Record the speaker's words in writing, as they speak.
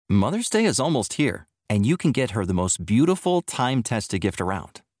Mother's Day is almost here, and you can get her the most beautiful time-tested gift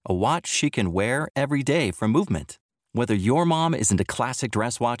around. A watch she can wear every day from Movement. Whether your mom is into classic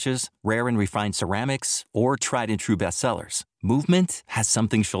dress watches, rare and refined ceramics, or tried-and-true bestsellers, Movement has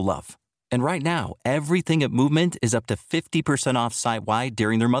something she'll love. And right now, everything at Movement is up to 50% off site-wide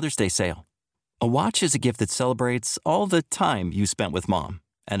during their Mother's Day sale. A watch is a gift that celebrates all the time you spent with mom.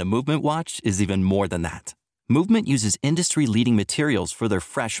 And a Movement watch is even more than that. Movement uses industry-leading materials for their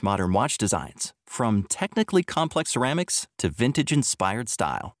fresh, modern watch designs, from technically complex ceramics to vintage-inspired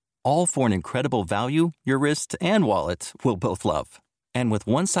style, all for an incredible value your wrist and wallet will both love. And with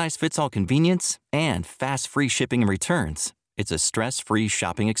one-size-fits-all convenience and fast free shipping and returns, it's a stress-free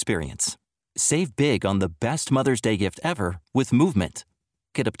shopping experience. Save big on the best Mother's Day gift ever with Movement.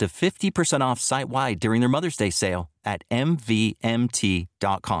 Get up to 50% off site-wide during their Mother's Day sale at MVMT.com.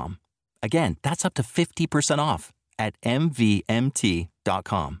 Again, that's up to 50% off at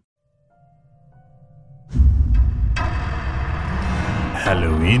MVMT.com.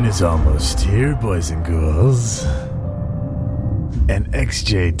 Halloween is almost here, boys and girls. And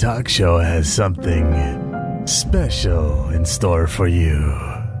XJ Talk Show has something special in store for you.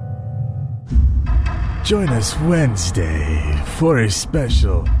 Join us Wednesday for a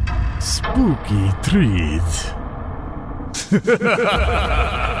special spooky treat.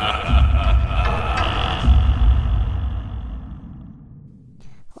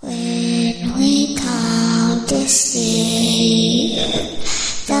 When we come to see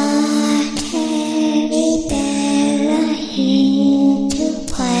the teddy bear are here to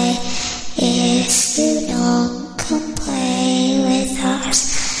play. If you don't come play with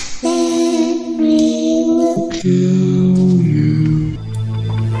us, then we will kill you.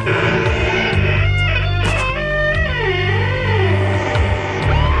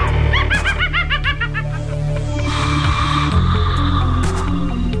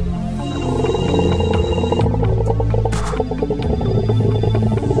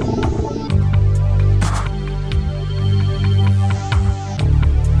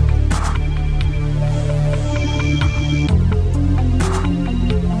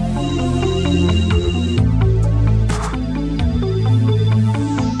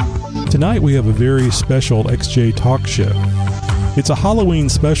 Tonight we have a very special XJ Talk Show. It's a Halloween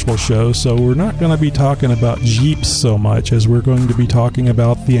special show, so we're not going to be talking about Jeeps so much as we're going to be talking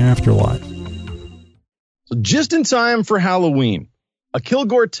about the afterlife. So just in time for Halloween, a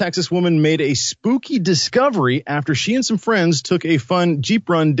Kilgore, Texas woman made a spooky discovery after she and some friends took a fun Jeep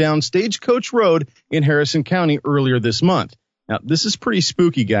run down Stagecoach Road in Harrison County earlier this month. Now, this is pretty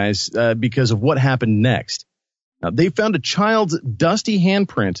spooky, guys, because of what happened next. Now, they found a child's dusty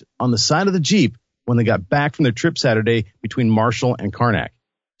handprint on the side of the Jeep when they got back from their trip Saturday between Marshall and Karnak.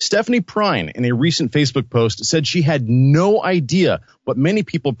 Stephanie Prine, in a recent Facebook post, said she had no idea what many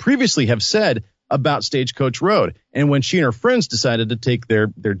people previously have said about Stagecoach Road. And when she and her friends decided to take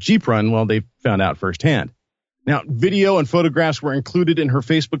their Jeep run, well, they found out firsthand. Now, video and photographs were included in her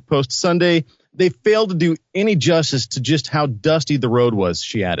Facebook post Sunday. They failed to do any justice to just how dusty the road was,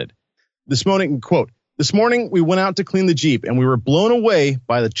 she added. This morning, quote, "This morning, we went out to clean the Jeep, and we were blown away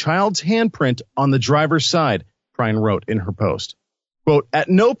by the child's handprint on the driver's side," Prine wrote in her post. Quote, "At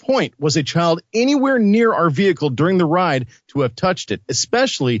no point was a child anywhere near our vehicle during the ride to have touched it,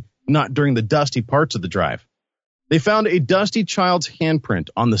 especially not during the dusty parts of the drive." They found a dusty child's handprint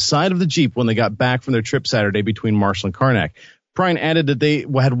on the side of the Jeep when they got back from their trip Saturday between Marshall and Karnak. Prine added that they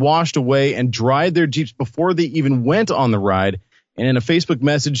had washed away and dried their Jeeps before they even went on the ride. And in a Facebook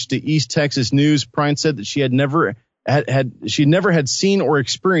message to East Texas News, Prine said that she had never had seen or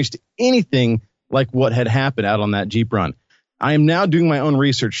experienced anything like what had happened out on that Jeep run. "I am now doing my own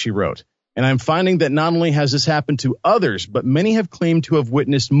research," she wrote, "and I'm finding that not only has this happened to others, but many have claimed to have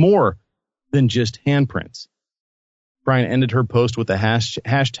witnessed more than just handprints." Prine ended her post with a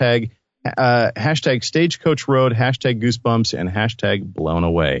hashtag Stagecoach Road, hashtag Goosebumps, and hashtag Blown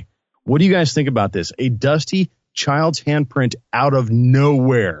Away. What do you guys think about this? A dusty child's handprint out of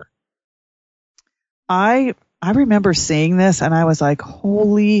nowhere. I remember seeing this and I was like,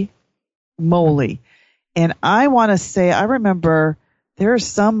 holy moly. And I want to say, I remember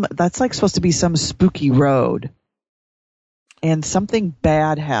there's that's like supposed to be some spooky road and something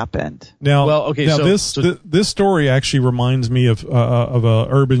bad happened. Now, this story actually reminds me of a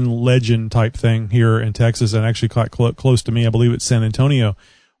urban legend type thing here in Texas, and actually quite close to me. I believe it's San Antonio,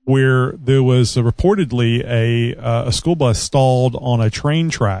 where there was reportedly a school bus stalled on a train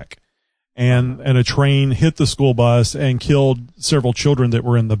track, and a train hit the school bus and killed several children that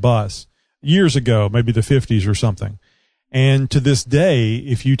were in the bus years ago, maybe the 50s or something. And to this day,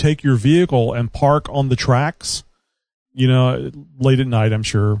 if you take your vehicle and park on the tracks, late at night, I'm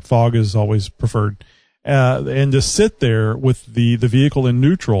sure fog is always preferred. And to sit there with the vehicle in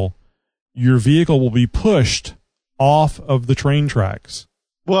neutral, your vehicle will be pushed off of the train tracks.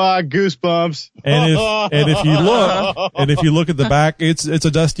 Wow, goosebumps. And if you look at the back, it's a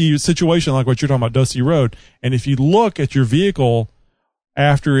dusty situation like what you're talking about, dusty road. And if you look at your vehicle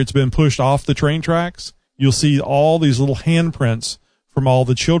after it's been pushed off the train tracks, you'll see all these little handprints from all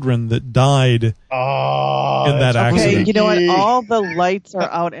the children that died in that accident. Okay, you know what? All the lights are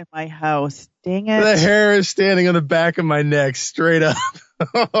out in my house. Dang it. The hair is standing on the back of my neck, straight up.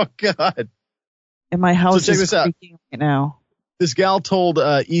 Oh, God. And my house check is this out. creaking right now. This gal told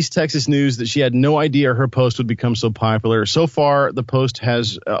East Texas News that she had no idea her post would become so popular. So far, the post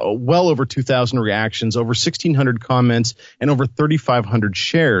has well over 2,000 reactions, over 1,600 comments, and over 3,500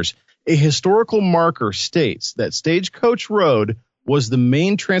 shares. A historical marker states that Stagecoach Road was the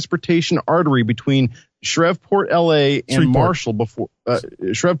main transportation artery between Shreveport, L.A. and Marshall before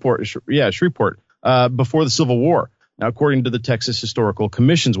Shreveport before the Civil War. Now, according to the Texas Historical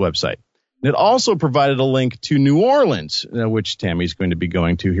Commission's website. It also provided a link to New Orleans, which Tammy's going to be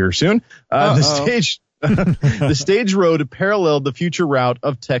going to here soon. The stage road paralleled the future route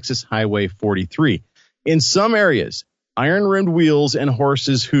of Texas Highway 43. In some areas, iron-rimmed wheels and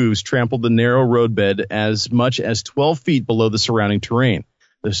horses' hooves trampled the narrow roadbed as much as 12 feet below the surrounding terrain,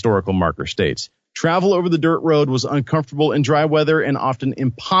 the historical marker states. Travel over the dirt road was uncomfortable in dry weather and often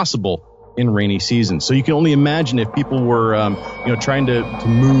impossible in rainy seasons. So you can only imagine if people were, trying to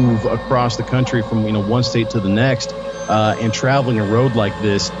move across the country from, one state to the next and traveling a road like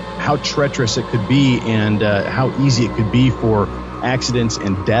this, how treacherous it could be and how easy it could be for accidents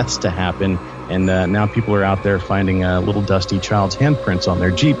and deaths to happen. And now people are out there finding little dusty child's handprints on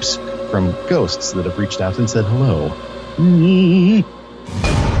their Jeeps from ghosts that have reached out and said hello.